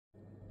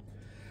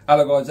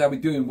Hello guys, how we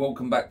doing?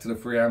 Welcome back to the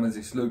Three Hammers.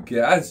 It's Luke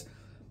here. As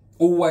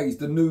always,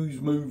 the news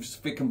moves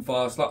thick and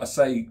fast. Like I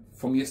say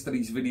from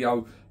yesterday's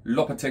video,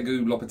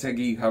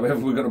 Lopetegui, however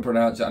we're going to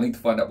pronounce it. I need to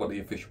find out what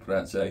the official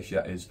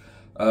pronunciation is.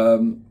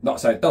 Like I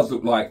say, it does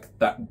look like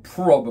that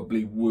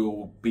probably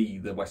will be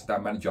the West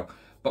Ham manager.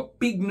 But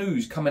big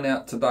news coming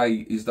out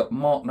today is that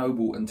Mark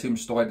Noble and Tim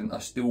Steinden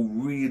are still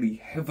really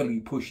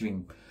heavily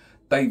pushing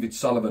David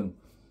Sullivan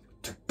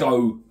to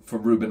go for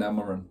Ruben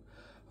Amorim.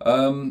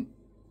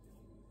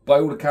 By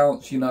all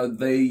accounts,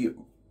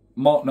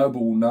 Mark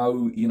Noble will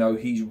know,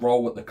 his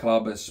role at the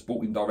club as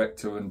sporting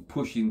director and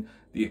pushing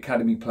the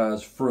academy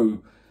players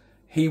through.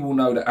 He will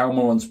know that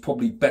Almiron's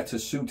probably better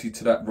suited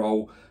to that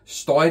role.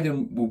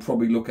 Steinden will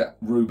probably look at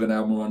Ruben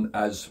Amorim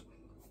as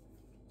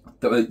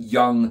the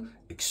young,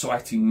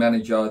 exciting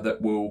manager that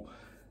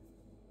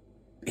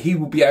he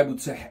will be able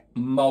to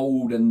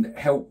mould and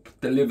help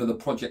deliver the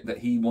project that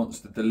he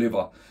wants to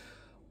deliver.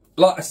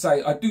 Like I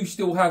say, I do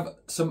still have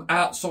some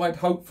outside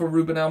hope for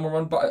Ruben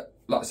Amorim, but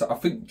like I say, I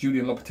think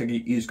Julian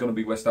Lopetegui is going to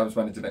be West Ham's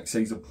manager next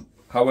season.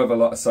 However,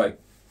 like I say,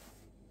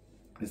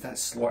 there's that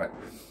slight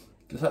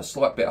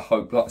bit of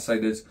hope. Like I say,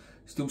 there's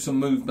still some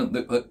movement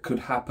that could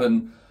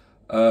happen.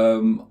 I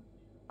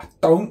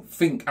don't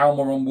think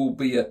Almiron will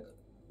be at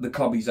the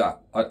club he's at.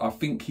 I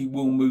think he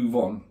will move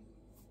on.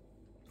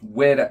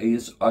 Where that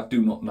is, I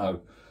do not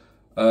know.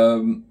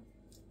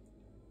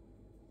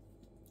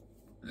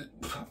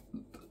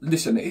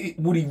 Listen,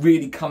 would he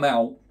really come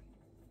out?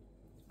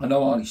 I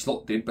know Arne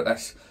Slot did, but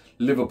that's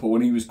Liverpool,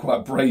 and he was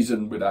quite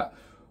brazen with that.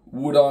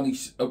 Would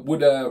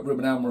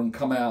Ruben Amorim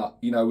come out,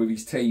 with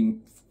his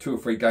team, 2 or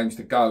 3 games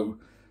to go?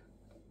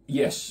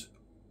 Yes,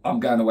 I'm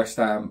going to West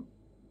Ham,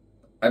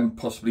 and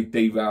possibly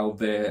derail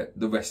the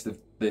rest of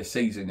their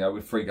season,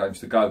 with 3 games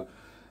to go.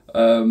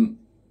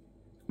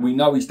 We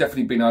know he's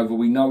definitely been over.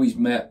 We know he's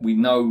met. We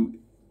know,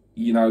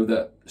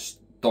 that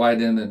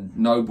Steinden and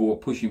Noble are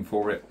pushing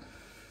for it.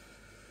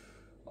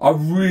 I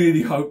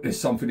really hope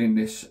there's something in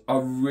this. I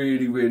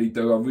really, really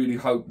do. I really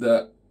hope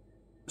that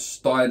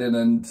Steinden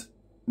and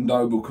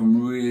Noble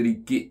can really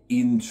get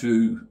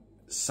into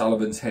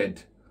Sullivan's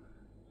head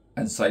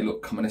and say,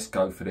 look, come on, let's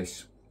go for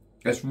this.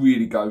 Let's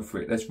really go for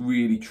it. Let's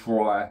really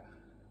try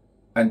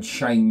and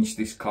change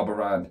this club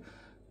around.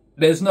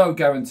 There's no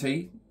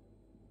guarantee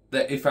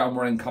that if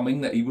Amorim coming,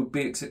 that he would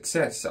be a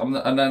success. I'm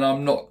going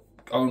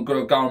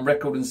to go on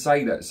record and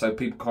say that, so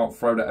people can't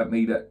throw that at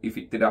me, that if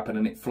it did happen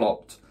and it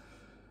flopped,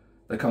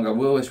 they can't go,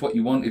 well, it's what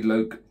you wanted,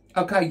 Luke.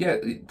 Okay, yeah,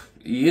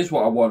 he is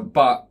what I want.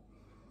 But,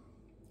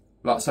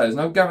 like I say, there's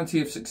no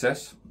guarantee of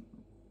success.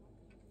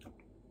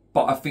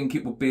 But I think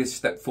it would be a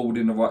step forward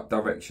in the right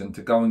direction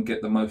to go and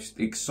get the most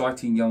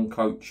exciting young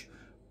coach,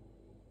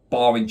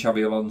 barring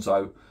Xabi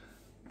Alonso,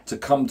 to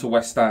come to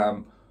West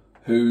Ham,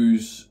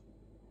 who's,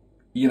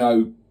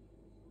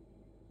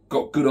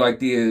 got good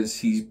ideas.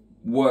 He's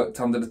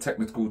worked under the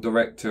technical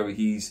director.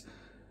 He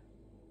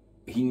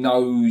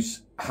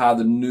knows how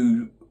the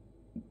new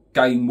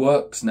game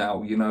works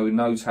now, he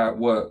knows how it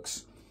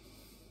works.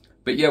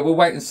 But yeah, we'll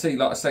wait and see.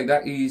 Like I say,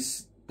 that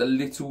is the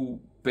little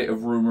bit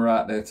of rumour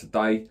out there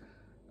today,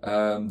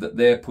 that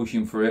they're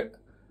pushing for it.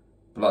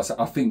 But like I say,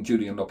 I think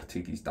Julian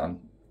Lopetegui's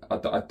done.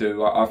 I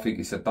do. I think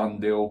it's a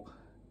done deal.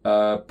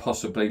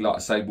 Possibly, like I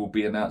say, will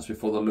be announced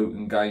before the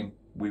Luton game.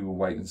 We will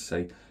wait and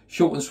see.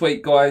 Short and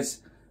sweet,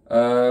 guys.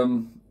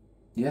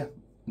 Yeah,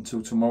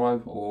 until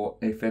tomorrow, or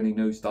if any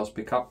news does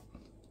pick up,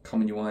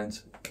 come in your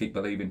minds, keep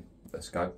believing. Let's go.